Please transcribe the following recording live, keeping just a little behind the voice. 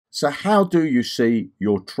So how do you see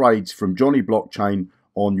your trades from Johnny Blockchain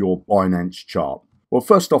on your Binance chart? Well,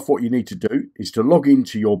 first off, what you need to do is to log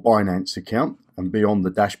into your Binance account and be on the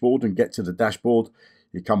dashboard and get to the dashboard.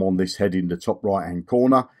 You come on this head in the top right hand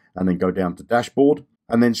corner and then go down to dashboard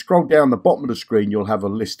and then scroll down the bottom of the screen. You'll have a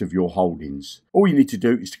list of your holdings. All you need to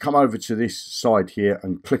do is to come over to this side here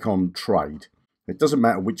and click on trade. It doesn't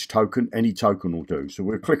matter which token, any token will do. So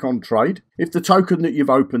we'll click on trade. If the token that you've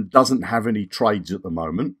opened doesn't have any trades at the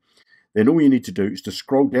moment, then all you need to do is to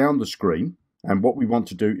scroll down the screen. And what we want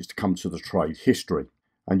to do is to come to the trade history.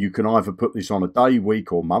 And you can either put this on a day,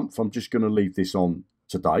 week or month. I'm just going to leave this on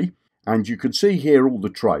today. And you can see here all the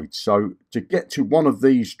trades. So to get to one of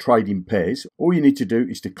these trading pairs, all you need to do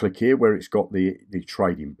is to click here where it's got the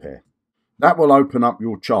trading pair. That will open up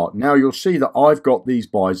your chart. Now you'll see that I've got these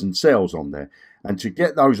buys and sells on there. And to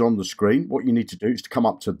get those on the screen, what you need to do is to come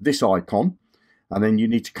up to this icon. And then you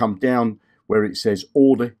need to come down where it says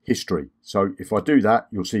order history. So if I do that,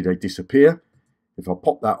 you'll see they disappear. If I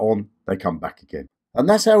pop that on, they come back again. And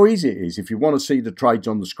that's how easy it is. If you want to see the trades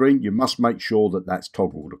on the screen, you must make sure that that's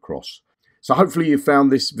toggled across. So hopefully you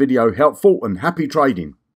found this video helpful and happy trading.